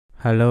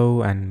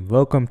Hello and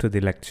welcome to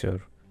the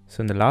lecture. So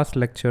in the last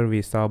lecture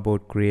we saw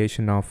about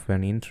creation of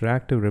an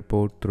interactive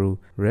report through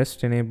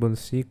REST enabled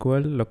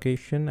SQL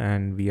location,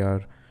 and we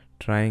are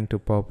trying to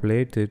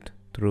populate it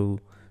through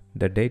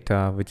the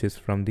data which is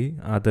from the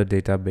other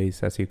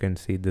database. As you can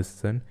see, this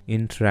is an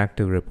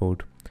interactive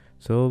report.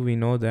 So we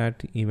know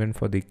that even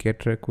for the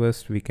GET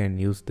request we can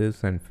use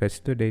this and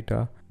fetch the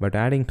data, but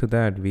adding to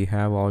that we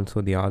have also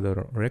the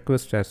other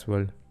request as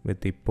well, with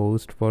the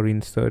post for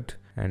insert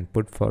and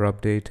put for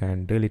update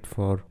and delete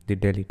for the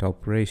delete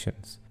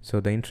operations.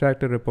 So the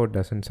interactive report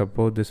doesn't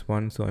support this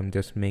one, so I'm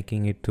just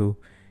making it to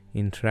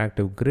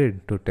interactive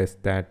grid to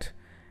test that.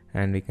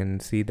 And we can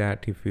see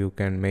that if you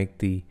can make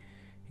the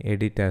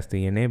edit as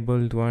the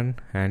enabled one,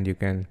 and you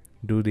can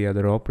do the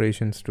other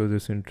operations to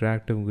this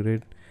interactive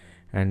grid.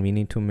 And we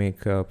need to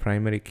make a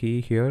primary key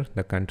here,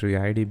 the country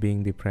ID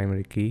being the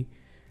primary key,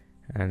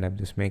 and I'm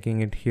just making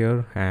it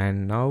here.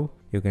 And now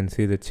you can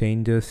see the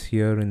changes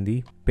here in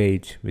the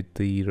page with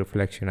the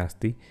reflection as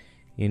the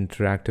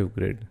interactive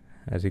grid.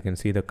 As you can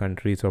see, the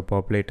countries are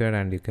populated,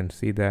 and you can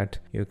see that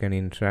you can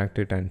interact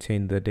it and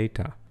change the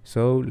data.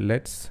 So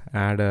let's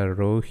add a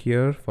row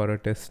here for a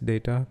test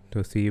data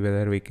to see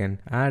whether we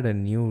can add a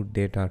new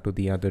data to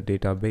the other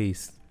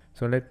database.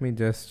 So let me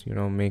just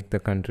make the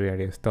country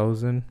ID as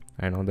 1000.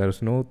 I know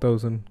there's no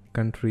 1000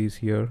 countries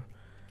here,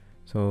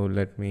 so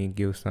let me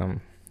give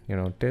some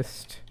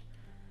test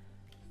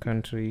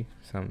country,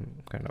 some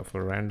kind of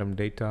a random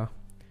data,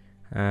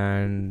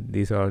 and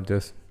these are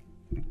just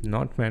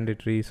not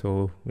mandatory,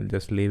 so we'll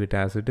just leave it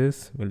as it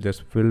is. We'll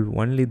just fill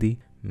only the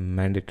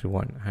mandatory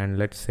one, and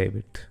let's save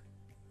it.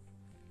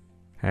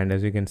 And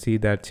as you can see,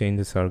 that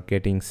changes are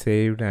getting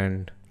saved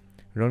and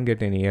we don't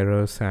get any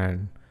errors.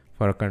 And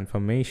for a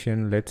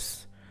confirmation,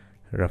 let's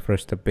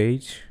refresh the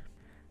page.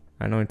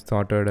 I know it's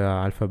sorted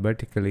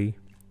alphabetically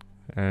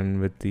and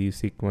with the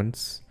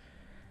sequence.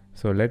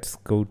 So let's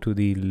go to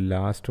the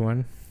last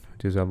one,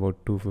 which is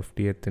about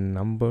 250th in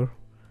number.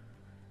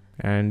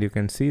 And you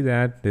can see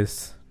that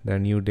the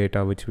new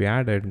data which we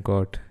added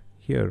got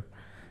here.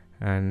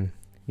 And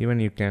even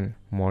you can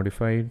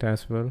modify it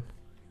as well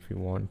if you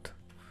want.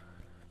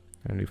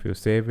 And if you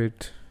save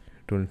it,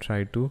 it will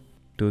try to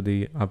do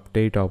the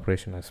update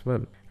operation as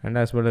well. And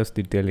as well as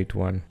the delete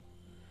one.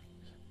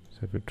 So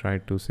if you try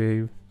to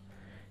save,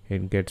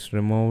 it gets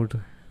removed,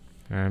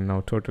 and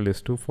now total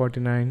is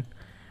 249.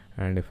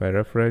 And if I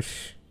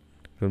refresh,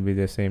 it will be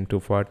the same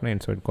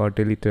 249, so it got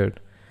deleted.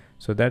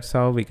 So that's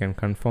how we can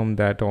confirm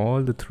that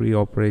all the three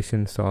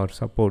operations are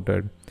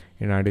supported.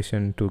 In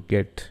addition to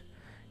GET,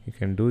 you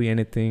can do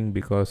anything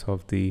because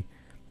of the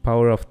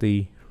power of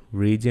the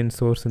region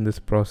source in this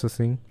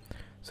processing.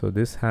 So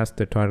this has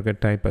the target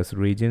type as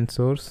region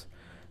source.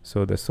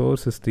 So the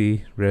source is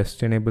the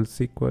REST enabled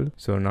SQL.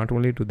 So not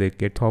only do they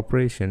get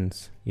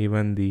operations,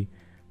 even the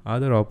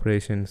other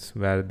operations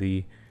where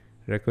the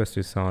request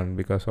is on,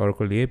 because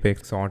Oracle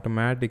Apex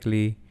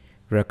automatically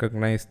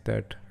recognize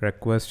that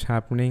request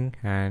happening,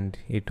 and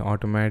it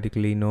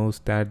automatically knows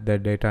that the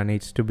data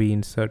needs to be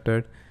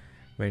inserted.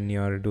 When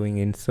you are doing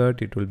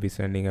insert, it will be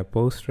sending a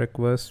post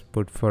request,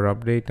 put for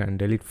update and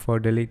delete for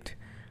delete,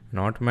 and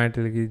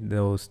automatically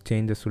those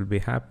changes will be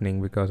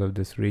happening because of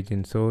this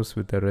region source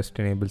with the REST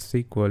enabled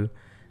SQL.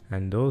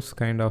 And those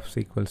kind of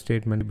SQL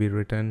statement will be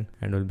written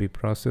and will be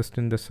processed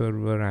in the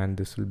server, and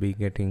this will be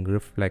getting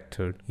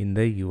reflected in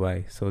the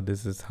UI. So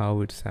this is how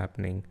it's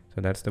happening.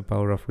 So that's the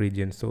power of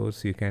region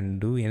source. You can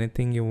do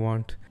anything you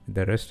want with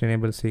the REST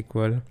enabled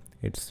SQL.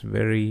 It's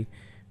very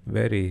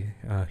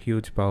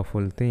huge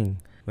powerful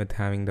thing. With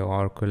having the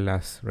Oracle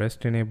as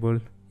REST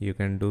enabled, you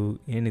can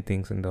do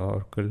anything in the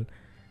Oracle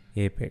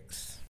Apex.